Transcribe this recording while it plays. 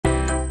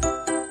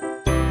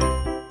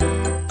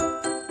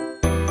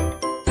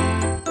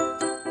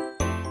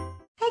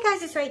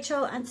guys, it's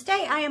Rachel, and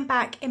today I am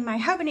back in my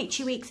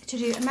Hobonichi Weeks to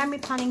do a memory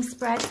planning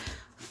spread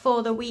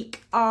for the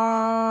week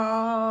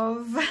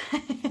of,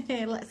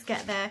 let's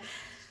get there,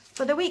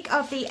 for the week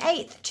of the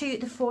 8th to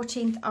the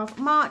 14th of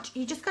March.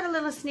 You just got a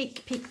little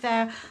sneak peek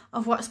there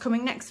of what's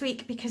coming next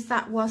week because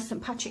that was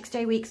St. Patrick's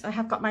Day week. So I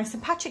have got my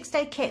St. Patrick's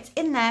Day kit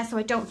in there so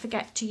I don't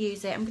forget to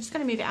use it. I'm just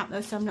going to move it out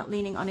though so I'm not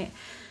leaning on it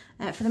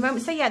for the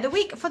moment. So yeah, the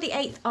week for the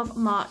 8th of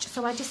March.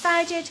 So I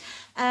decided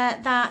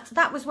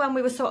that was when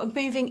we were sort of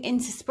moving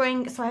into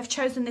spring. So I've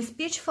chosen this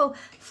beautiful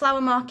Flower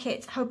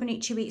Market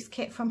Hobonichi Weeks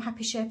kit from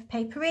Happy Sherpa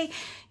Paperie.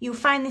 You'll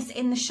find this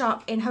in the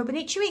shop in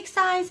Hobonichi Weeks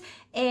size,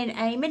 in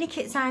a mini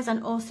kit size,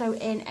 and also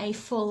in a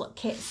full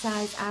kit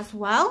size as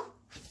well.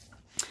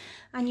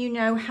 And you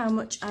know how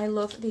much I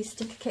love these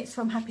sticker kits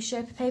from Happy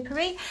Sherpa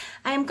Paperie.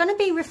 I am going to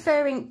be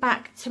referring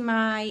back to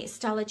my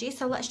Stalogy,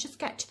 so let's just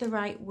get to the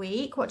right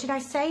week. What did I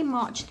say?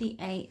 March the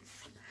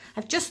 8th.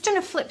 I've just done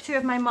a flip through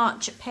of my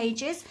March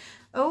pages.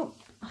 Oh,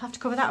 I'll have to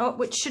cover that up,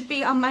 which should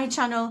be on my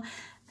channel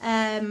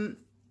a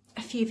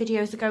few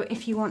videos ago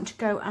if you want to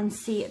go and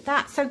see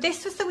that. So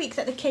this was the week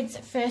that the kids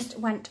first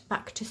went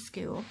back to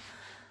school.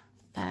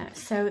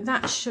 So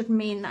that should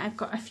mean that I've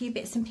got a few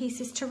bits and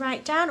pieces to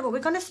write down, but we're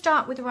going to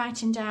start with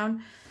writing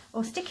down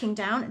or sticking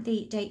down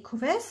the date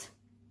covers.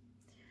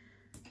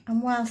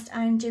 And whilst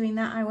I'm doing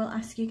that, I will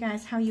ask you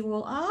guys how you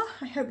all are.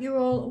 I hope you're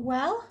all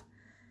well.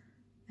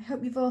 I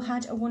hope you've all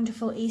had a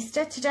wonderful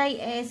Easter.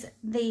 Today is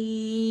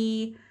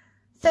the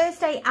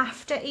Thursday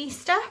after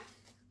Easter.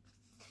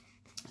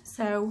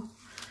 So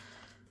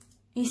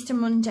Easter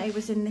Monday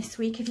was in this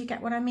week, if you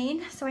get what I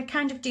mean. So I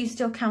kind of do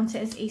still count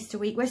it as Easter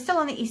week. We're still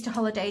on the Easter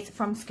holidays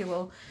from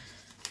school.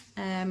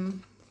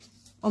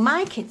 Or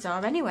my kids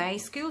are anyway.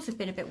 Schools have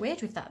been a bit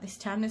weird with that this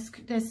time. There's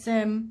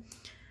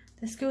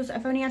schools that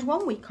have only had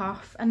 1 week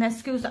off. And there's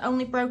schools that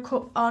only broke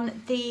up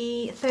on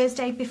the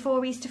Thursday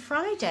before Easter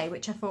Friday,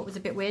 which I thought was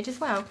a bit weird as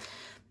well.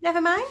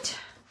 Never mind.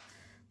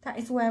 That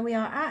is where we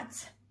are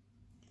at.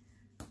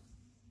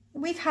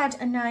 We've had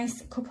a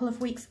nice couple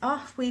of weeks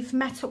off. We've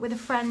met up with a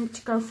friend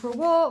to go for a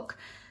walk.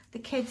 The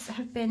kids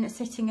have been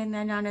sitting in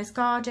their nana's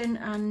garden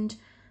and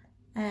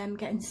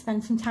getting to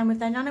spend some time with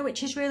their nana,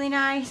 which is really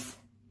nice.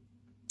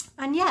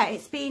 And yeah,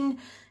 it's been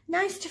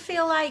nice to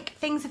feel like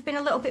things have been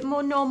a little bit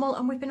more normal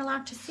and we've been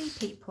allowed to see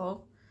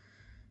people.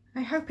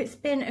 I hope it's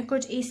been a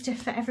good Easter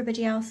for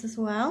everybody else as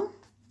well.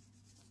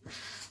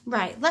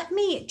 Right, let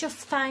me just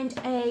find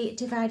a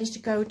divider to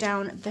go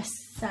down this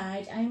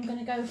side. I'm going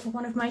to go for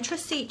one of my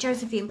trusty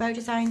Josephine Bow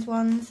Designs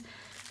ones.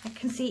 I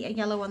can see a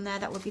yellow one there,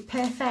 that would be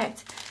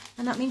perfect.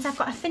 And that means I've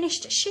got a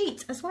finished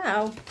sheet as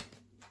well,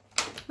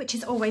 which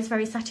is always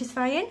very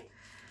satisfying.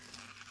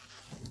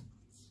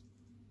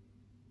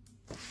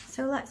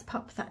 So let's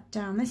pop that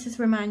down. This is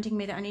reminding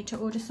me that I need to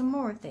order some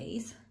more of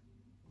these.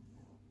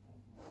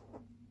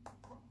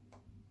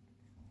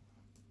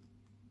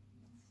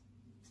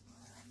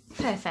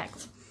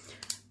 Perfect.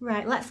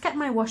 Right, let's get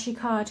my washi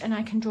card and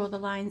I can draw the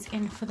lines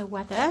in for the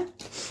weather.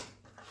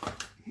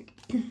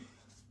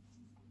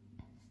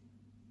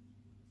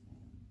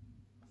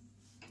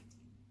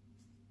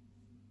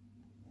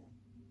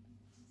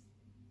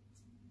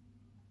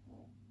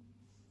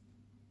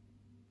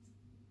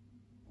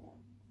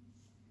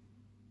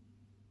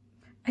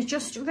 I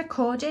just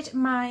recorded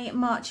my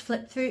March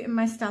flip through in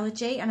my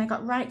Stalogy and I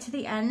got right to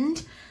the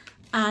end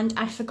and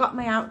I forgot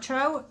my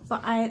outro,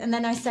 and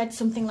then I said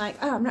something like,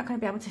 oh, I'm not going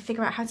to be able to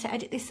figure out how to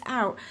edit this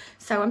out,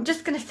 so I'm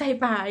just going to say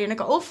bye. And I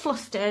got all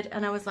flustered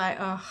and I was like,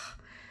 oh,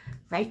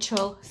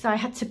 Rachel. So I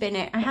had to bin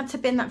it. I had to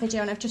bin that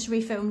video and I've just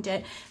refilmed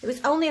it. It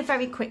was only a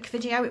very quick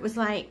video. It was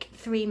like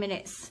 3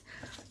 minutes,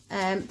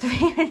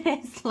 3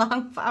 minutes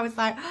long, but I was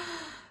like,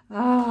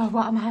 oh,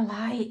 what am I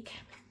like?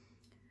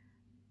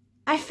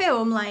 I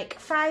film like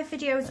 5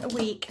 videos a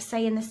week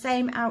saying the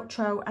same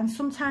outro and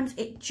sometimes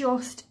it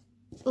just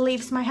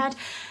leaves my head.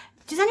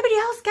 Does anybody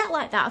else get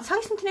like that? I'll tell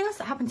you something else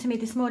that happened to me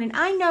this morning.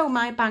 I know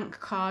my bank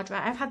card,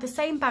 right? I've had the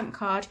same bank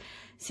card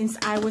since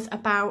I was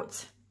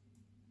about,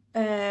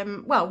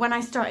 well, when I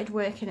started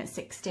working at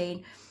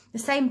 16. The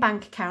same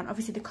bank account.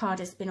 Obviously the card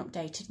has been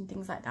updated and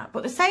things like that.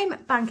 But the same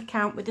bank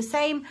account with the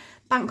same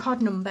bank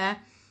card number.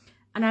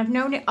 And I've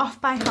known it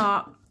off by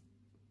heart.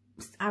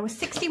 I was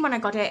 16 when I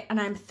got it and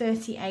I'm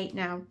 38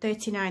 now,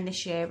 39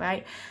 this year,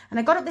 right? And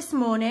I got it this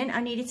morning.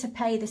 I needed to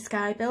pay the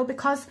Sky bill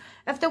because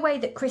of the way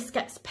that Chris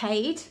gets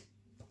paid.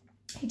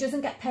 He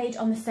doesn't get paid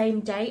on the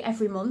same day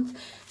every month.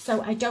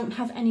 So I don't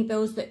have any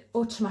bills that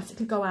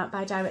automatically go out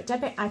by direct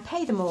debit. I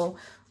pay them all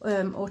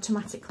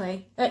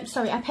automatically.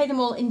 I pay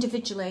them all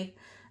individually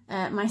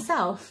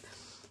myself.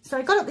 So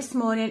I got up this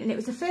morning and it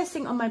was the first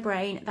thing on my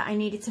brain that I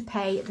needed to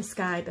pay the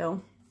Sky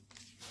bill.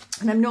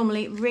 And I'm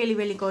normally really,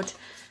 really good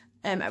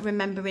at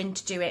remembering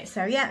to do it.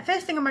 So yeah,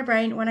 first thing on my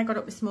brain when I got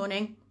up this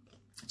morning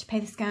to pay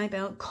the Sky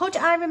bill. Could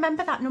I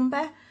remember that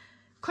number?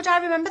 Could I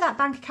remember that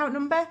bank account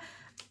number?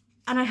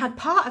 And I had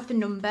part of the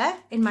number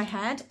in my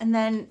head and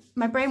then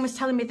my brain was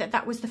telling me that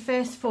that was the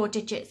first 4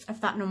 digits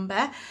of that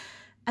number.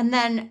 And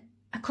then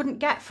I couldn't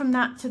get from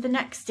that to the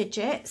next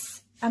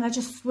digits And I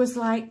just was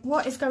like,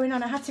 what is going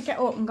on? I had to get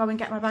up and go and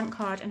get my bank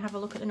card and have a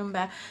look at the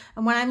number.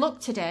 And when I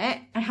looked at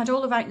it, I had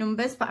all the right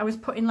numbers, but I was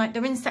putting, like,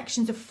 they're in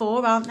sections of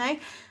 4, aren't they?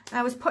 And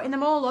I was putting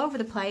them all over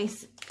the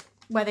place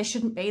where they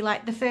shouldn't be,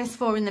 like the first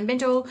 4 in the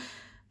middle.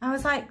 I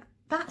was like,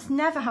 that's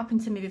never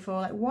happened to me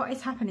before. Like, what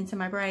is happening to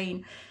my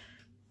brain?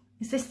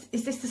 Is this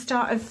the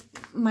start of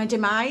my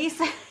demise?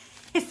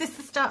 Is this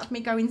the start of me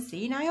going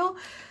senile?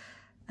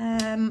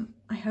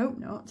 I hope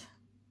not.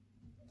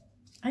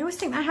 I always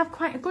think that I have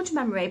quite a good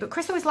memory, but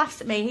Chris always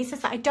laughs at me. He says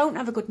that I don't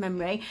have a good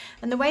memory.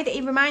 And the way that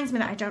he reminds me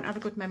that I don't have a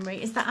good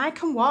memory is that I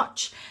can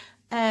watch,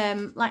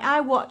 like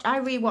I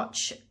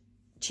rewatch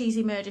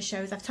cheesy murder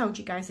shows. I've told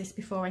you guys this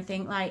before, I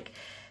think, like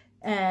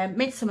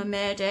Midsummer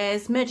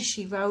Murders, Murder,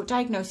 She Wrote,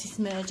 Diagnosis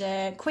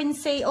Murder,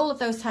 Quincy, all of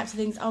those types of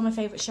things are my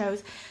favourite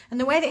shows. And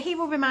the way that he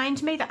will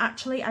remind me that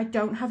actually I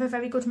don't have a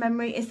very good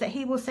memory is that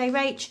he will say,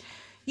 Rach,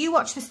 you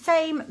watch the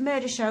same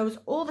murder shows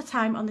all the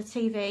time on the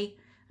TV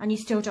and you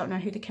still don't know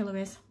who the killer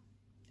is.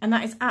 And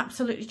that is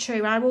absolutely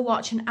true. I will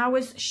watch an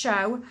hour's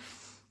show,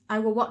 I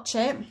will watch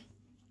it,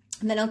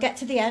 and then I'll get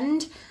to the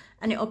end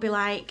and it'll be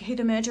like who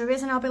the murderer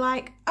is, and I'll be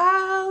like,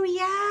 oh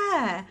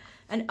yeah.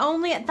 And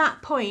only at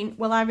that point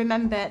will I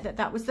remember that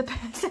that was the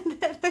person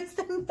that was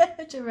the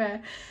murderer.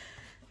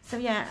 So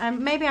yeah,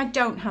 maybe I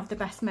don't have the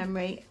best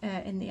memory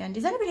in the end.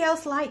 Is anybody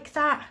else like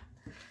that?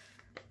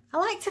 I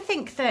like to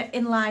think that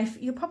in life,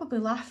 you'll probably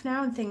laugh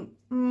now and think,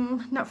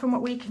 not from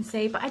what we can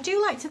see, but I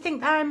do like to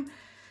think that I'm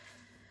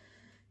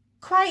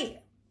quite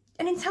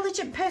an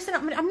intelligent person.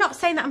 I'm not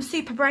saying that I'm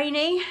super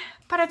brainy,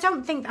 but I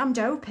don't think that I'm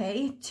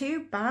dopey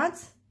too bad,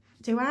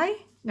 do I?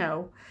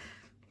 No.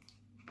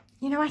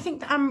 You know, I think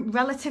that I'm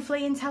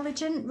relatively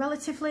intelligent,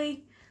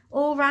 relatively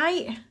all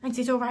right. I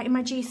did all right in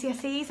my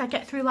GCSEs. I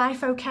get through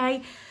life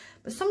okay,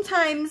 but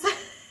sometimes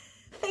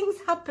things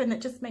happen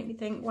that just make me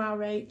think, wow,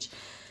 Rach,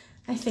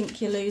 I think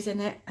you're losing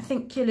it. I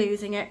think you're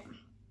losing it.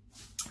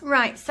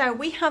 Right, so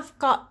we have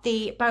got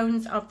the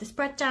bones of the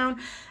spread down.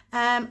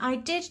 I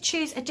did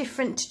choose a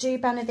different to-do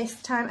banner this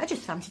time. I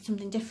just fancied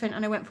something different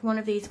and I went for one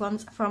of these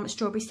ones from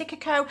Strawberry Sticker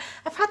Co.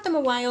 I've had them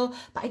a while,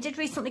 but I did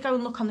recently go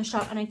and look on the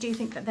shop and I do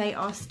think that they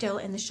are still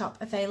in the shop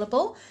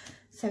available.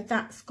 So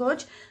that's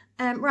good.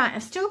 Right,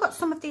 I've still got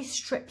some of these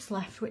strips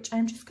left, which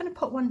I'm just going to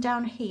put one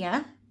down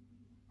here.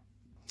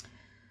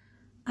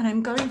 And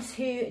I'm going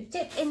to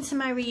dip into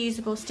my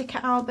reusable sticker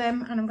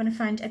album and I'm going to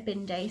find a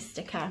bin day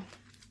sticker.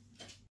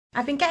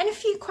 I've been getting a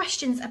few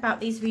questions about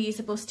these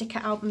reusable sticker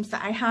albums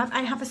that I have.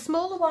 I have a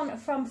smaller one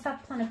from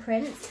Fab Planner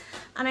Prints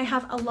and I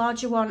have a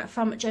larger one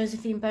from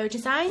Josephine Bow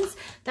Designs.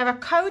 There are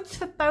codes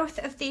for both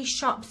of these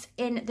shops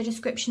in the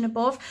description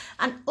above,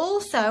 and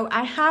also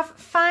I have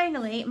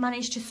finally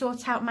managed to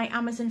sort out my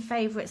Amazon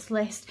favourites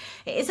list.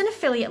 It is an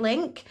affiliate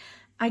link.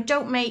 I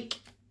don't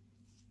make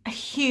a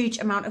huge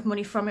amount of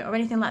money from it or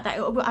anything like that.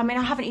 I mean,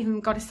 I haven't even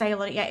got a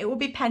sale on it yet. It will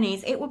be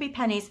pennies. It will be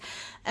pennies.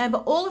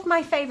 But all of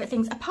my favourite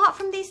things, apart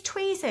from these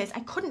tweezers,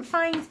 I couldn't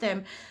find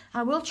them.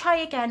 I will try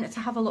again to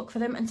have a look for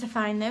them and to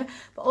find them.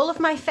 But all of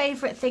my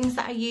favourite things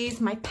that I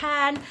use, my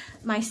pen,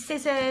 my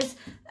scissors,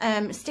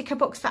 sticker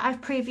books that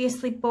I've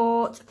previously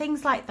bought,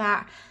 things like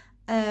that,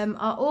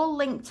 are all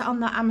linked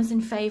on the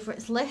Amazon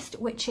favourites list,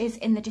 which is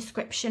in the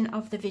description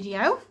of the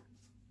video.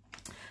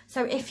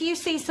 So if you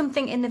see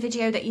something in the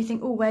video that you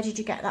think, oh, where did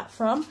you get that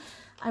from?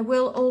 I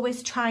will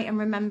always try and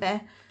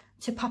remember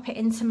to pop it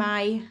into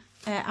my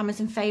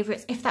Amazon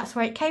favourites if that's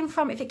where it came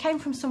from. If it came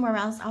from somewhere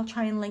else, I'll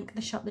try and link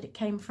the shop that it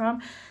came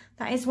from.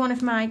 That is one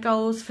of my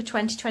goals for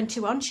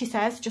 2021, she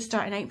says, just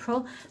starting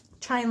April.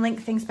 Try and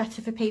link things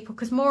better for people,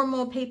 because more and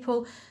more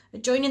people are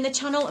joining the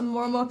channel and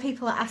more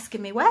people are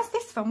asking me, where's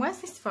this from? Where's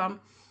this from?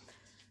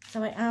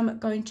 So I am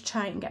going to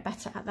try and get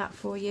better at that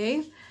for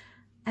you.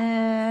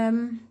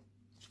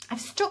 I've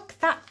stuck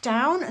that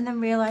down and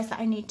then realised that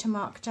I need to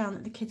mark down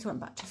that the kids went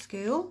back to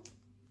school.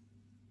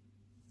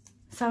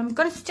 So I'm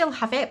going to still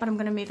have it, but I'm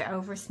going to move it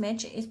over a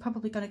smidge. It is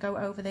probably going to go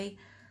over the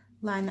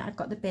line that I've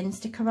got the bin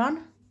sticker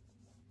on.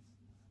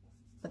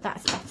 But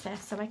that's better,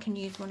 so I can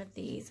use one of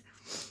these.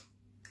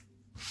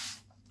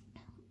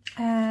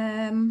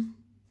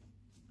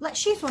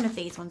 Let's use one of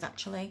these ones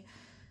actually.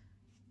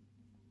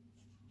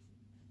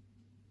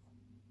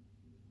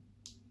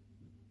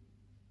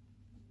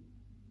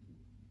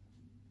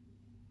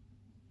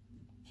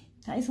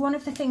 That is one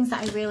of the things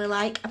that I really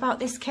like about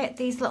this kit,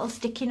 these little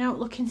sticky note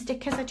looking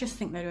stickers. I just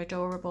think they're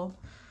adorable.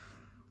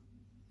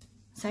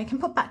 So I can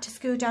put back to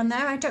school down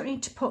there. I don't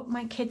need to put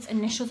my kids'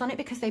 initials on it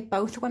because they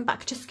both went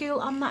back to school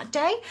on that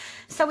day.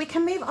 So we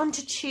can move on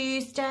to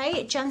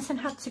Tuesday. Jensen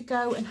had to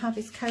go and have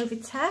his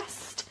COVID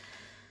test.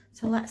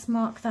 So let's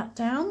mark that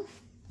down.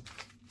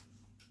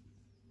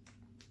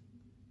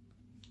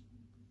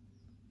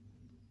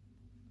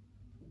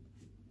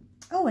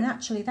 Oh, and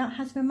actually that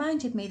has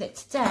reminded me that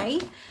today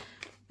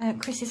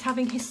Chris is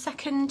having his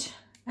second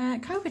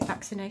COVID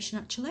vaccination,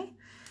 actually.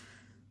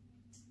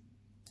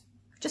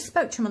 I just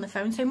spoke to him on the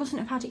phone, so he mustn't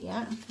have had it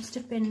yet. It must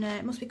have been,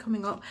 it must be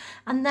coming up.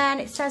 And then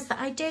it says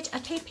that I did a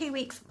TP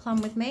Weeks plan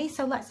with me,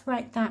 so let's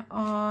write that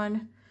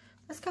on.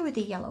 Let's go with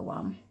the yellow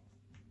one.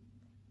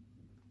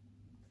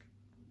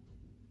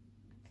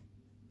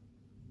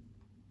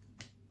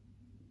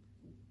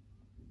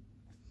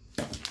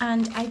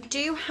 And I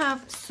do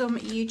have some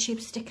YouTube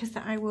stickers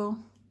that I will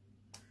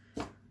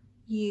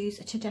use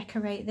to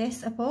decorate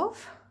this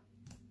above.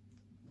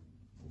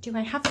 Do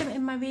I have them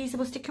in my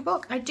reusable sticker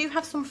book? I do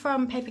have some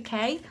from Paper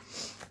K.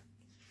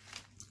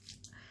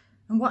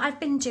 And what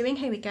I've been doing,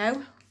 here we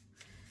go,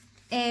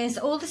 is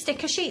all the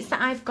sticker sheets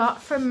that I've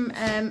got from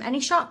any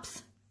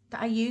shops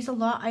that I use a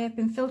lot. I have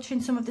been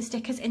filtering some of the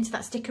stickers into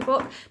that sticker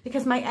book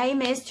because my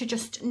aim is to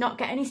just not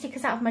get any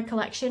stickers out of my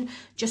collection,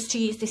 just to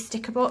use this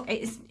sticker book.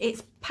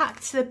 It's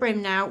packed to the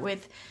brim now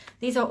with,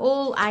 these are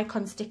all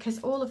icon stickers,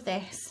 all of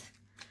this.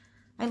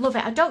 I love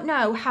it. I don't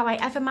know how I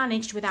ever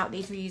managed without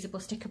these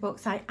reusable sticker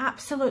books. I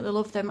absolutely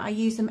love them. I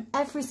use them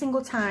every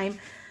single time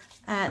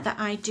that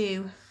I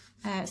do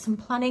some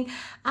planning.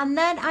 And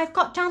then I've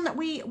got down that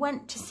we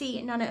went to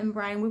see Nana and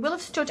Brian. We will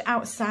have stood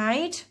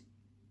outside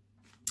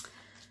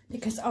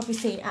because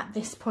obviously at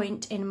this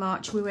point in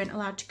March we weren't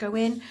allowed to go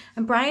in,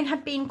 and Brian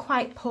had been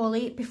quite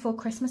poorly before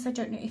Christmas. I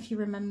don't know if you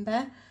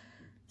remember,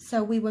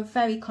 so we were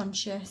very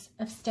conscious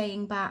of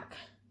staying back,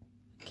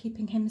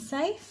 keeping him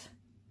safe.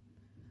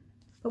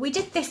 But we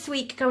did this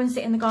week go and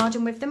sit in the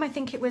garden with them. I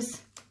think it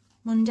was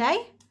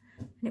Monday,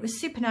 and it was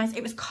super nice.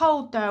 It was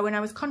cold though, and I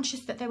was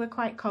conscious that they were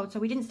quite cold, so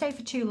we didn't stay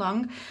for too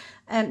long.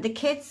 The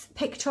kids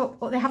picked up,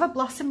 they have a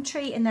blossom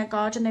tree in their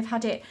garden. They've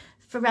had it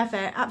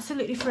forever,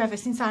 absolutely forever,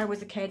 since I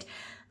was a kid.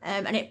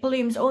 And it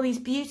blooms all these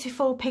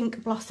beautiful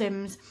pink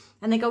blossoms,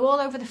 and they go all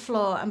over the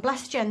floor. And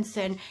bless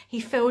Jensen, he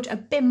filled a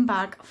bin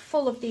bag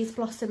full of these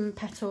blossom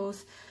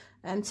petals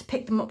to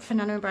pick them up for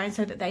Nana and Brian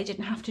so that they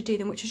didn't have to do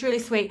them, which was really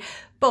sweet.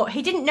 But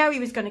he didn't know he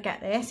was going to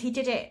get this. He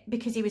did it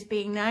because he was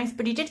being nice,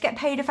 but he did get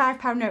paid a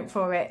 £5 note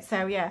for it.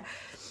 So yeah,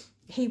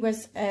 he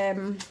was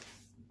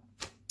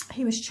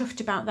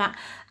chuffed about that.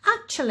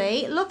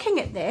 Actually, looking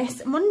at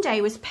this,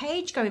 Monday was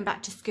Paige going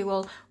back to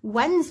school.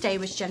 Wednesday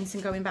was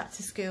Jensen going back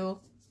to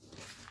school.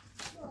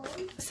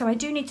 So I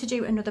do need to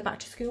do another back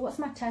to school. What's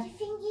the matter? Do you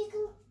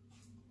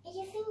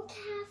think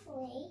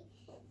carefully,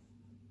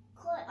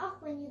 cut it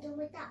off when you're done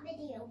with that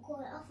video,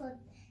 cut it off a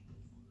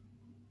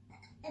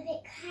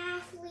bit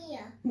carefully.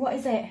 What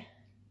is it?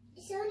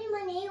 It's only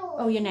my nail.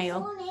 Oh, your nail.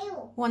 It's your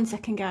nail. 1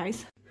 second,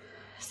 guys.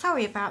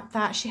 Sorry about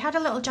that. She had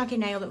a little jaggy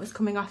nail that was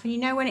coming off, and you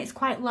know when it's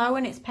quite low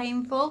and it's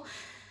painful,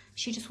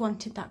 she just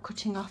wanted that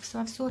cutting off, so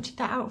I've sorted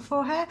that out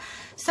for her.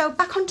 So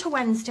back onto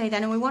Wednesday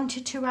then, and we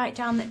wanted to write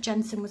down that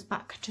Jensen was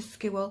back to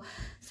school.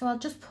 So I'll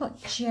just put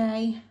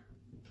J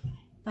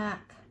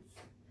back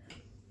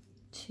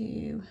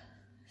to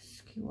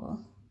school.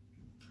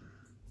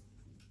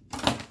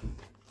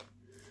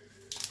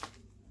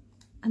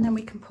 And then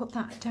we can put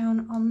that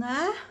down on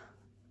there.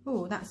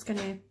 Oh, that's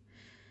the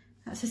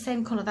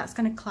same colour, that's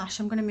gonna clash.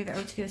 I'm gonna move it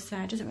over to the other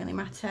side, doesn't really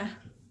matter.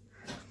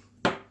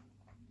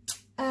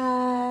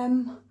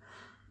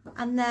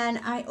 And then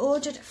I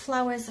ordered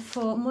flowers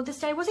for Mother's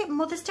Day. Was it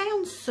Mother's Day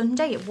on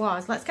Sunday? It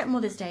was. Let's get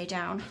Mother's Day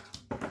down.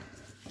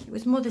 It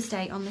was Mother's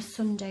Day on the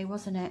Sunday,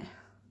 wasn't it?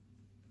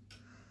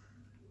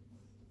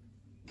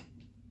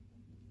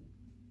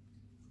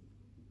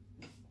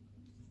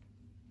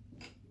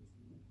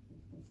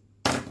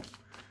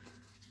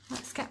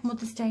 Let's get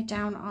Mother's Day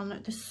down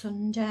on the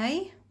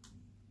Sunday.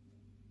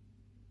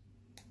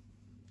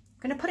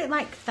 I'm going to put it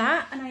like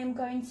that, and I am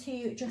going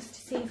to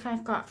just see if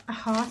I've got a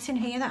heart in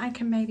here that I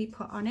can maybe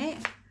put on it.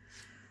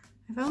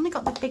 I've only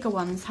got the bigger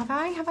ones, have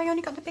I? Have I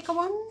only got the bigger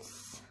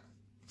ones?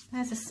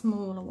 There's a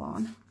smaller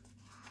one.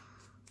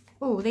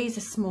 Oh, these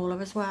are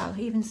smaller as well,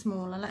 even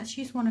smaller. Let's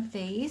use one of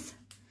these.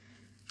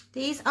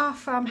 These are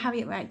from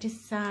Harriet Wright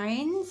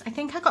Designs. I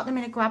think I got them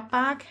in a grab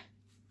bag.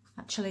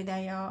 Actually,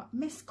 they are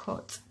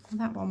miscut.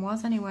 That one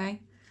was anyway.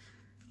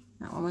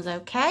 That one was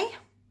okay.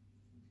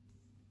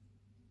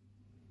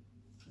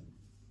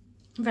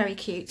 Very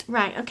cute.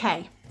 Right,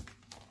 okay.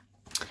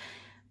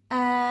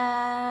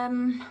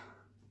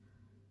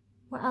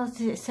 What else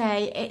did it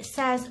say? It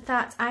says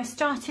that I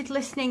started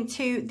listening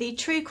to the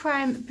True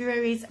Crime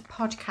Breweries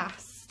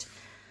podcast.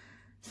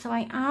 So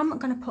I am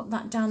going to put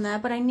that down there,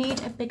 but I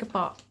need a bigger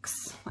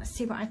box. Let's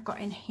see what I've got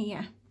in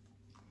here.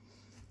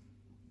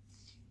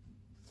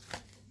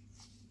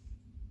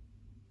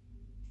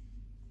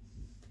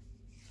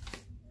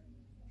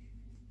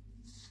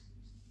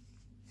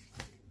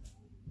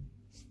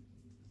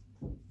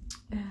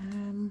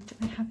 Do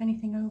I have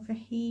anything over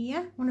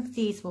here? One of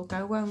these will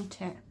go,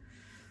 won't it?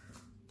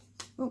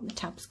 Oh, the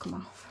tabs come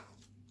off.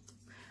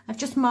 I've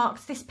just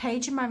marked this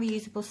page in my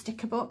reusable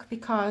sticker book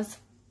because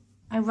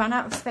I ran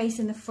out of space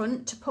in the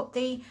front to put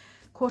the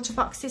quarter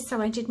boxes,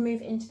 so I did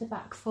move into the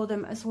back for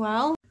them as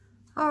well.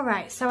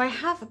 Alright, so I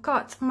have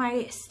got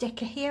my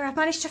sticker here. I've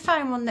managed to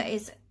find one that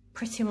is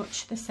pretty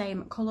much the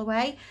same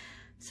colourway,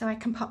 so I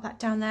can pop that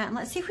down there. And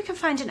let's see if we can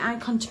find an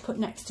icon to put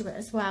next to it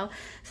as well.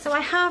 So I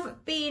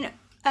have been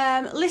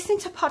listening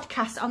to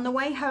podcasts on the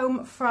way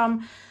home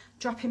from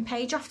dropping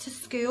Paige off to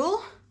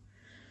school,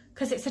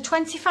 because it's a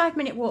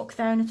 25-minute walk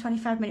there and a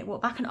 25-minute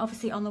walk back, and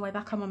obviously on the way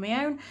back I'm on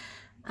my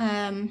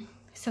own.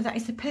 So that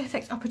is the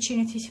perfect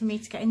opportunity for me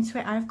to get into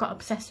it. I've got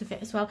obsessed with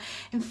it as well.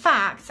 In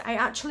fact, I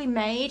actually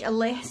made a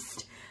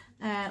list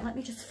Let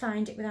me just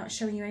find it without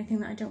showing you anything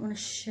that I don't want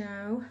to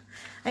show.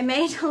 I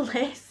made a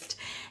list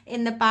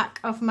in the back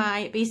of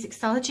my basic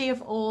stalogy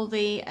of all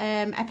the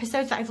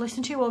episodes that I've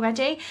listened to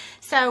already.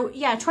 So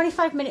yeah,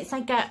 25 minutes I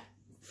get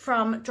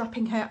from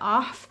dropping her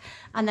off,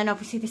 and then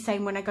obviously the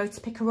same when I go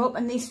to pick her up.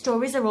 And these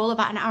stories are all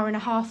about an hour and a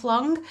half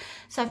long.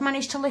 So I've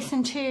managed to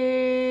listen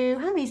to,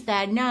 how many's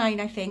there? 9,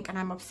 I think, and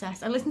I'm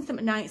obsessed. I listen to them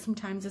at night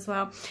sometimes as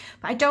well.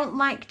 But I don't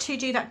like to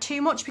do that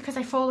too much because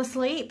I fall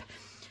asleep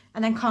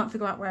and then can't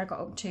figure out where I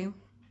got up to.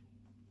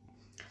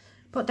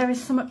 But there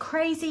is some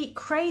crazy,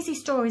 crazy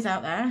stories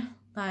out there,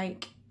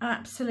 like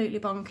absolutely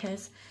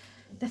bonkers.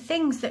 The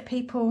things that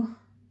people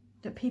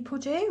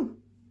do.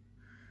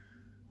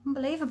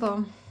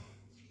 Unbelievable.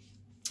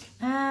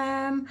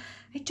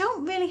 I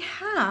don't really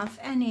have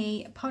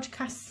any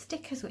podcast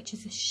stickers, which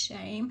is a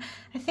shame.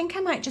 I think I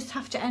might just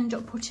have to end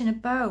up putting a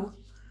bow.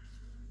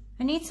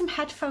 I need some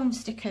headphone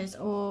stickers,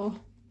 or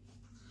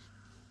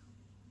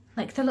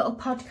like the little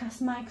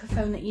podcast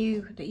microphone that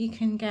you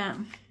can get.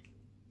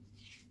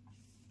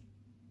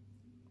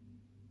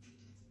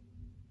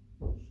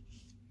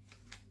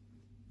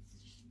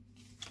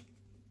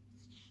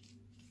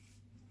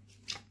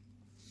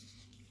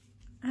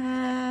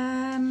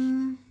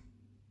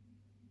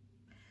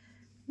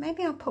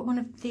 Maybe I'll put one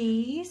of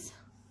these.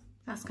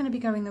 That's going to be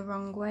going the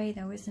wrong way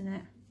though, isn't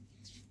it?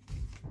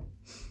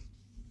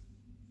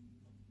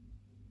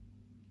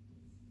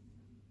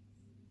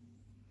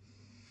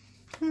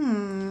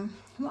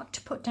 What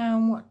to put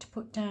down, what to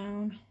put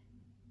down.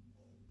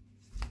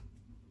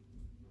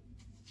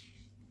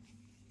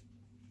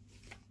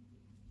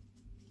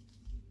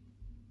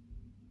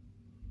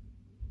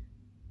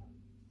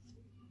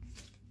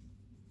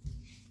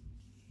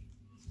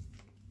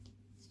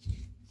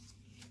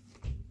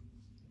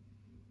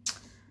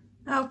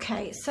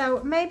 Okay,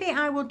 so maybe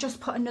I will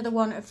just put another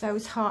one of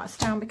those hearts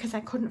down because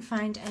I couldn't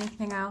find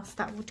anything else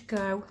that would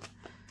go.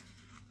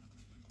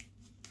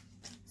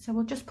 So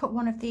we'll just put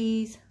one of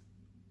these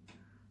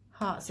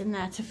hearts in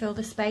there to fill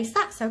the space.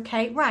 That's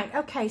okay. Right,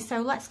 okay,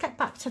 so let's get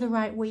back to the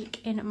right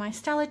week in my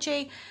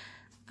stalogy,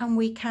 and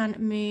we can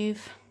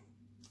move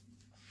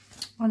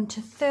on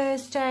to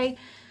Thursday.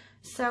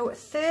 So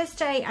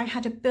Thursday I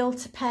had a bill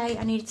to pay.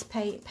 I needed to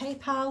pay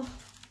PayPal.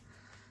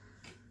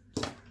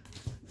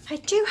 I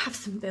do have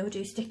some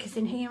Build-Do stickers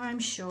in here, I'm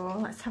sure.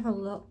 Let's have a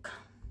look.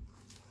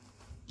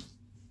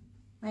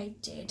 I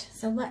did.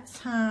 So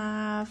let's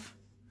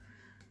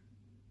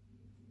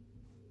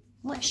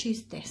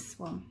use this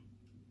one.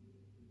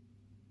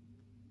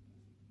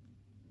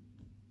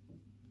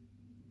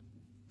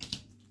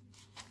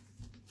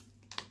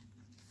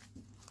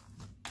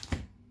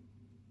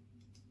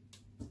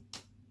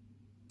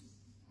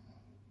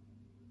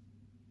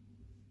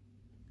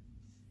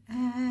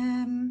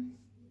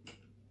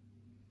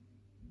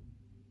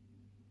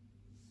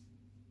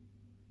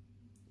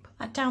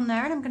 Down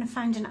there, and I'm going to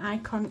find an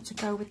icon to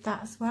go with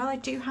that as well. I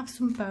do have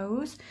some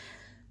bows.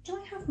 Do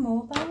I have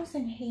more bows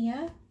in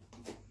here?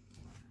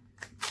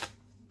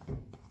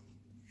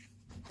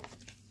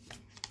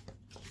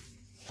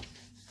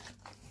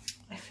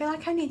 I feel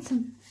like I need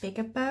some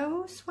bigger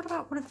bows. What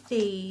about one of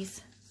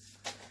these?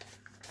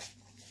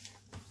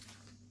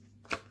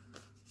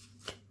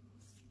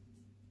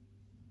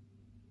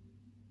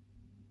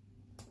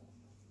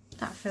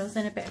 That fills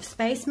in a bit of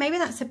space. Maybe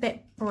that's a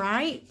bit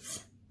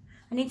bright.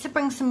 I need to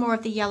bring some more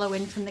of the yellow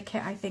in from the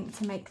kit, I think,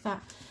 to make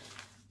that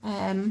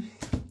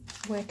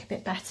work a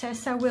bit better.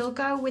 So we'll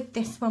go with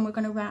this one. We're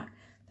going to wrap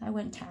that I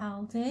went to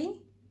Aldi.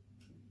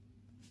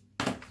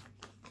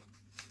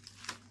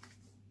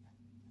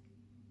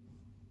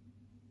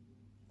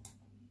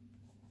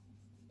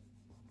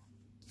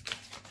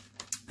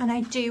 And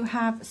I do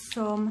have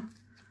some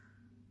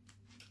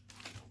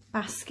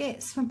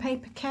baskets from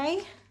Paper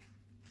K.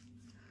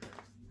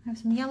 I have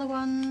some yellow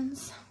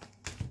ones.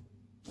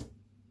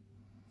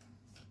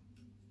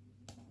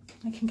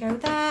 I can go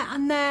there.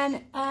 And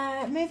then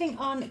moving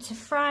on to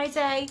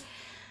Friday.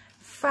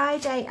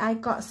 Friday I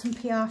got some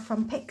PR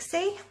from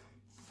Pixie,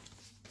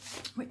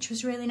 which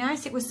was really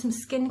nice. It was some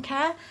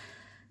skincare.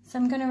 So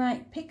I'm going to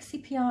write Pixie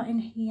PR in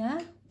here.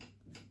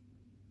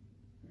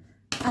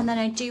 And then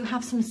I do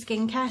have some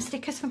skincare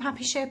stickers from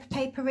Happy Sherpa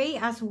Paperie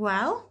as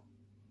well.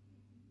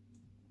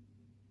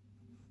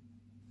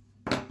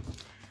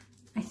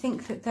 I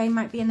think that they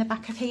might be in the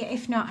back of here.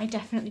 If not, I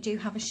definitely do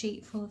have a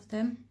sheet full of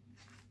them.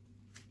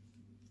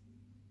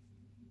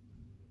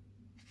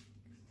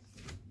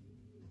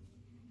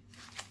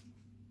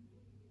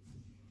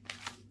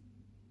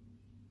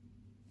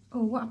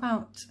 Oh, what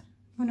about,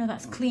 oh no,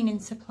 that's cleaning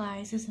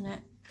supplies, isn't it?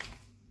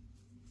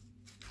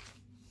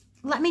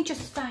 Let me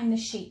just find the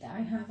sheet that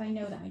I have. I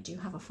know that I do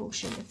have a full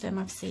sheet of them.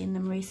 I've seen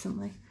them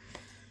recently.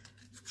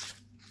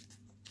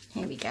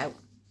 Here we go.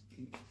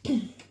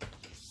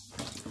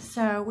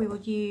 So we will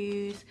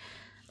use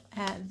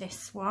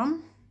this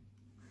one.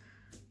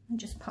 And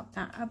just pop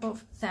that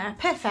above there.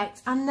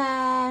 Perfect. And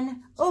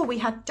then, oh, we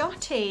had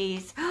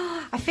dotties.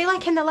 I feel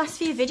like in the last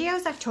few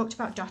videos I've talked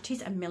about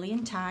dotties a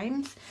million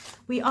times.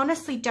 We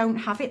honestly don't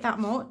have it that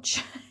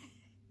much.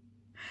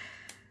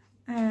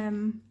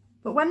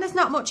 But when there's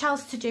not much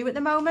else to do at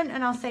the moment,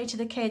 and I'll say to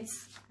the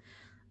kids,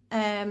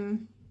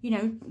 you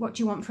know, what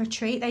do you want for a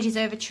treat? They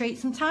deserve a treat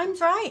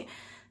sometimes, right?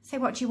 Say,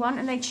 what do you want?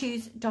 And they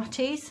choose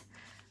Dotties.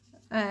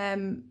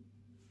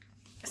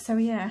 So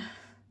yeah,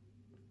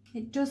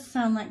 it does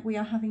sound like we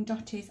are having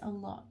Dotties a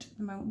lot at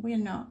the moment. We are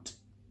not.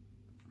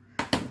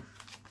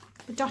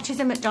 The Dotties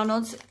and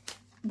McDonald's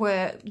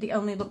were the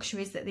only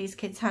luxuries that these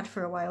kids had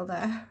for a while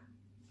there.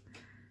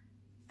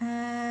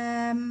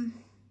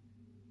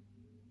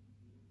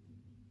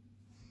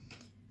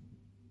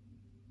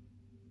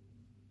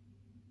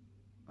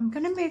 I'm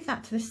going to move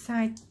that to the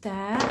side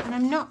there, and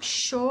I'm not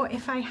sure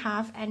if I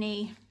have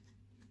any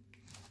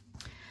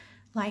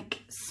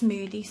like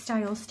smoothie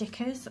style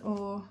stickers,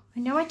 or I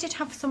know I did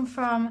have some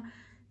from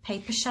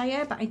Paper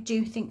Share, but I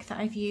do think that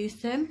I've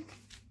used them.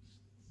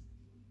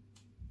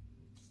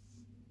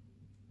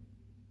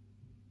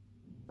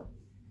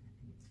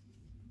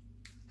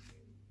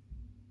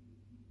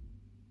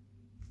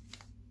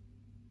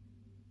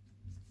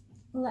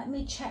 Let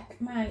me check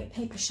my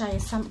Paper Share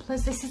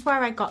samplers. This is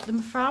where I got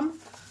them from.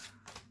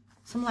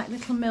 Some like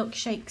little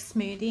milkshake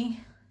smoothie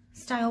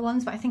style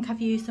ones, but I think I've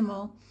used them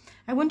all.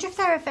 I wonder if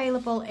they're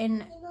available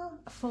in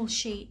a full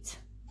sheet.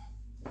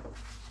 I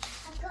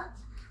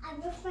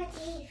brushed my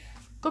teeth.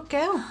 Good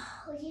girl.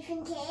 What do you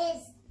think it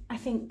is? I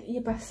think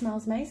your breath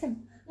smells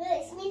amazing. Well,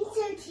 it's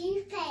Minto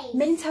toothpaste.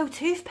 Minto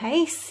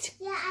toothpaste?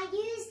 Yeah, I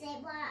used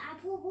it, but I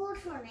put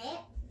water on it.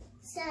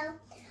 So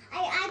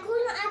I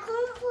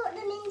couldn't put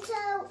the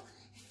Minto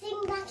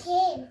thing back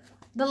in.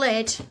 The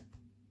lid?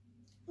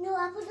 No,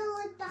 I put the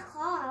lid back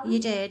on. You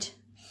did?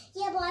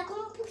 Yeah, but I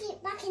couldn't put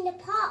it back in the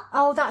pot.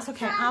 Oh, that's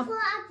okay. So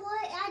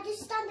I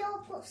just stand it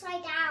up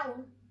upside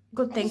down.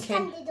 Good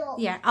thinking. Stand it up.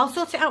 Yeah, I'll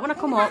sort it out when I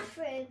come up.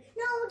 No,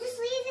 just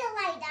leave it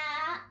like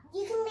that.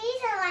 You can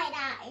leave it like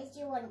that if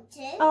you want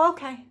to. Oh,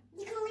 okay.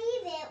 You can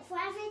leave it for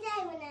every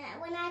day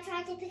when I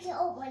try to pick it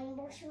up when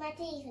brushing my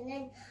teeth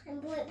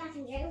and put it back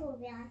in the drawer, will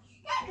be like,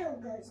 that girl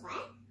goes where?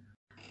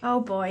 Oh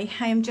boy,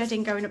 I am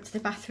dreading going up to the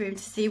bathroom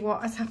to see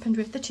what has happened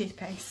with the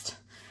toothpaste.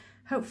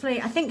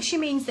 Hopefully, I think she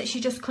means that she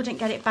just couldn't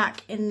get it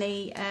back in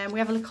the, we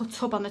have a little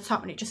tub on the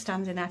top and it just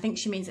stands in there. I think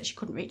she means that she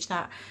couldn't reach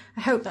that.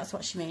 I hope that's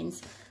what she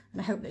means.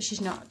 And I hope that she's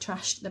not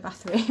trashed the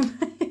bathroom.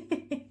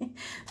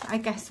 But I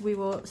guess we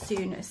will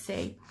soon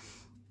see.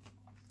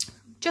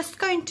 Just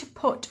going to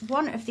put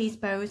one of these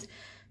bows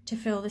to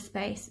fill the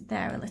space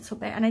there a little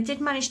bit. And I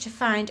did manage to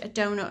find a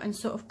donut and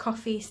sort of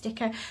coffee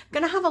sticker. I'm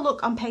going to have a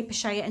look on Paper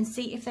Share and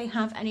see if they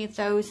have any of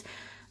those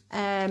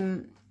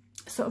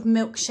sort of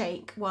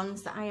milkshake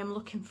ones that I am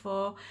looking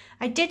for.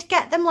 I did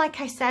get them,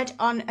 like I said,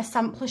 on a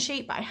sampler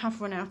sheet, but I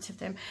have run out of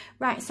them.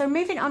 Right, so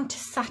moving on to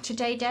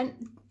Saturday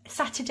then,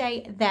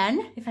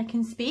 if I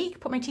can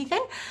speak, put my teeth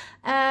in.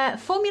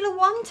 Formula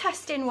 1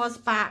 testing was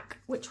back,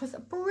 which was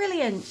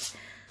brilliant.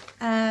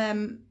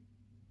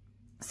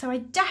 So I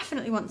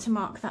definitely want to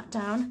mark that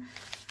down.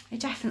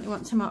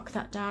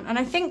 And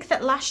I think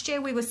that last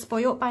year we were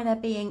spoilt by there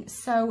being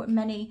so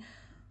many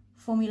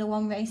Formula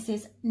 1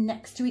 races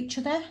next to each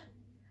other.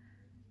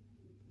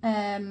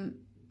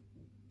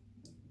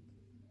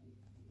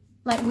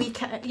 Like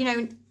weekend, you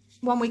know,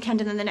 one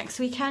weekend and then the next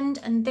weekend.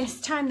 And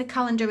this time the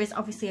calendar is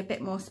obviously a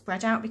bit more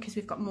spread out because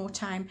we've got more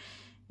time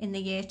in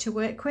the year to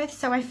work with.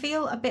 So I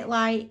feel a bit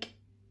like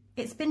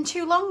it's been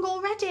too long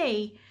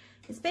already.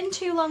 It's been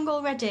too long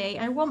already.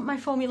 I want my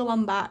Formula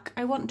 1 back.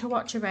 I want to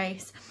watch a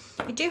race.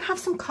 I do have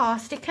some car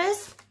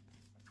stickers.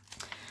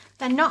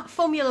 They're not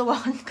Formula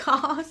 1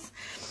 cars,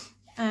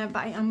 but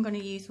I am going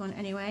to use one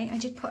anyway. I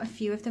did put a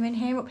few of them in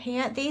here, up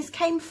here. These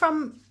came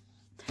from,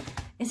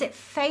 is it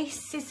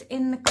Faces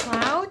in the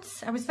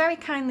Clouds? I was very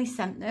kindly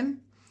sent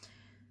them.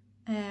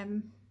 I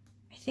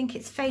think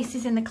it's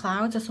Faces in the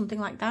Clouds or something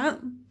like that.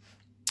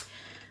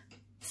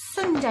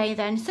 Sunday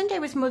then. Sunday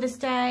was Mother's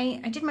Day.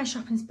 I did my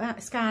shopping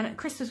scan.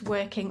 Chris was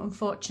working,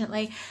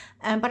 unfortunately.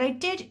 But I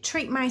did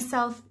treat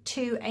myself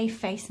to a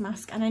face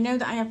mask. And I know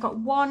that I have got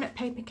one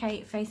Paper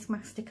Kate face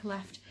mask sticker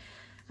left.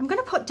 I'm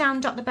going to put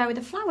down Dot the Bear with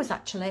the flowers,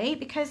 actually,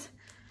 because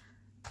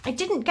I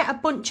didn't get a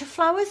bunch of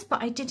flowers,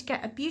 but I did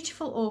get a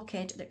beautiful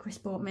orchid that Chris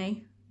bought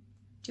me.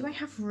 Do I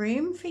have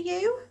room for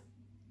you?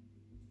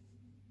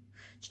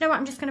 Do you know what?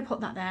 I'm just going to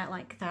put that there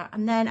like that.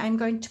 And then I'm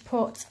going to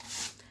put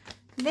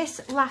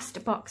this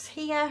last box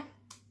here,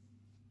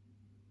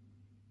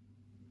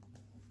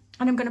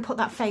 and I'm going to put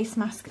that face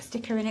mask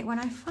sticker in it when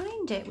I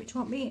find it, which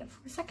won't be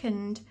for a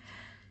second.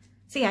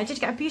 So yeah, I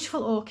did get a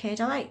beautiful orchid.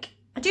 I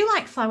do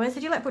like flowers. I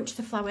do like bunches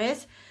of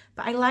flowers,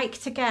 but I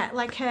like to get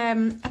like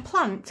a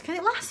plant because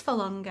it lasts for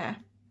longer.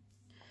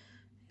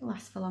 It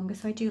lasts for longer,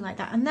 so I do like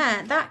that. And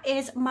there, that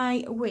is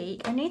my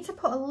week. I need to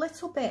put a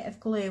little bit of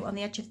glue on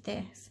the edge of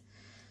this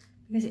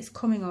because it's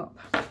coming up.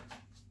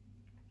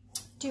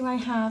 Do I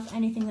have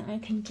anything that I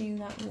can do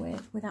that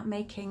with without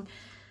making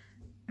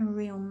a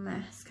real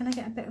mess? Can I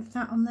get a bit of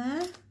that on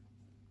there?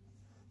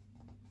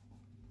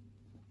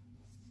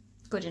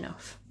 Good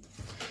enough.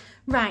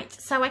 Right,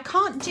 so I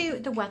can't do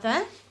the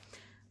weather,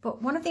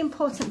 but one of the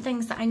important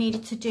things that I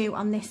needed to do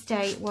on this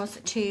day was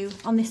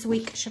on this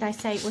week, should I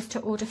say, was to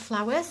order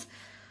flowers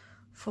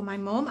for my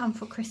mum and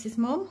for Chris's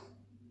mum,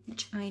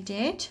 which I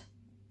did.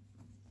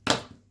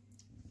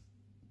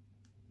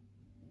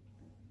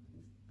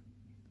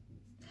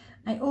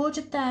 I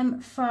ordered them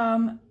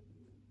from,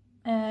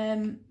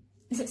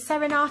 is it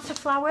Serenata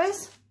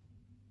Flowers?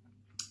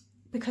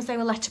 Because they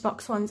were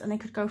letterbox ones and they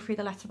could go through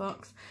the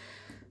letterbox.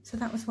 So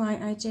that was why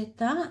I did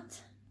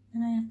that.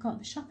 And I have got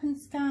the shop and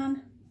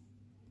scan.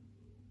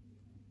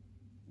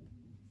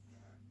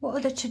 What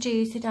other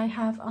to-dos did I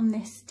have on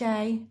this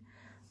day?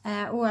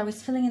 Oh, I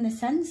was filling in the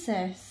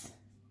census.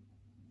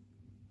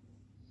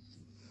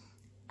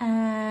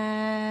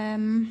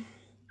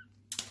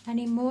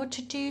 Any more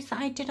to-dos that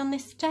I did on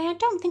this day? I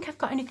don't think I've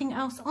got anything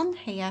else on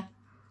here.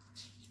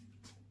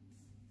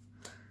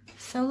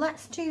 So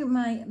let's do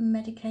my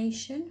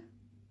medication,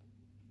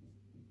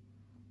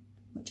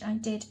 which I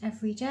did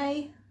every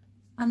day.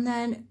 And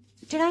then,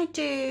 did I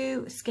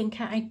do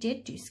skincare? I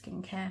did do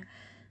skincare.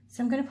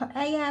 So I'm going to put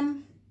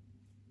AM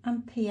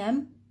and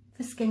PM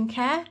for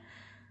skincare.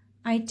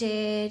 I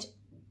did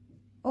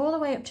all the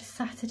way up to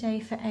Saturday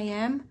for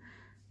AM,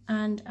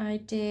 and I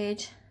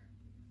did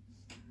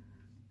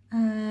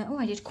oh,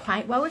 I did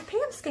quite well with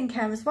PM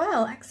skincare as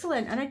well.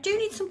 Excellent. And I do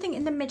need something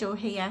in the middle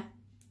here.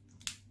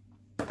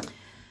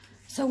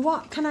 So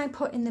what can I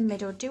put in the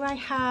middle? Do I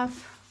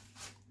have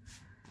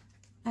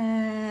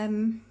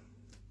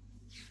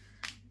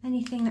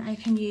anything that I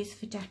can use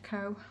for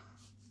deco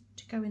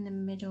to go in the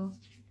middle?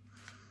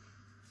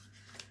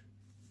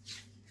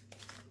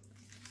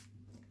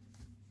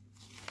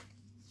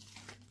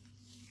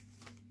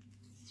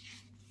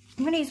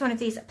 I'm going to use one of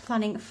these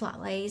planning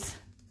flat lays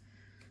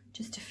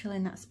just to fill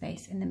in that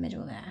space in the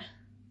middle there.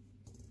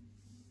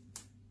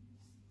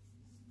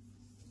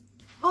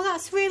 Oh,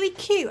 that's really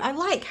cute. I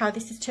like how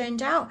this has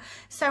turned out.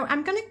 So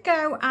I'm going to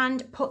go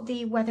and put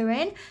the weather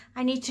in.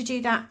 I need to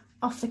do that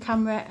off the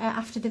camera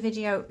after the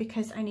video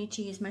because I need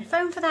to use my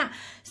phone for that.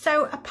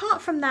 So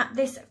apart from that,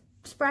 this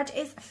spread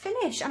is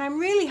finished and I'm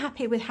really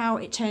happy with how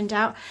it turned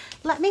out.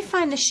 Let me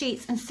find the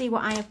sheets and see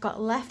what I have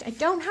got left. I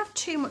don't have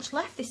too much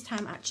left this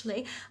time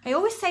actually. I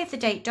always save the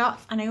date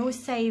dots and I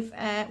always save,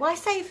 well, I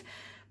save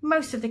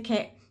most of the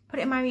kit, put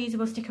it in my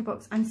reusable sticker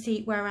books and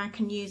see where I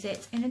can use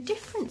it in a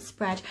different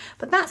spread.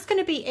 But that's going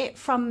to be it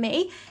from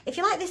me. If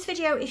you like this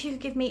video, if you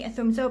could give me a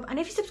thumbs up, and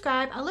if you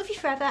subscribe, I love you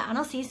forever and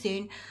I'll see you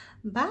soon.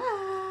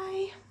 Bye.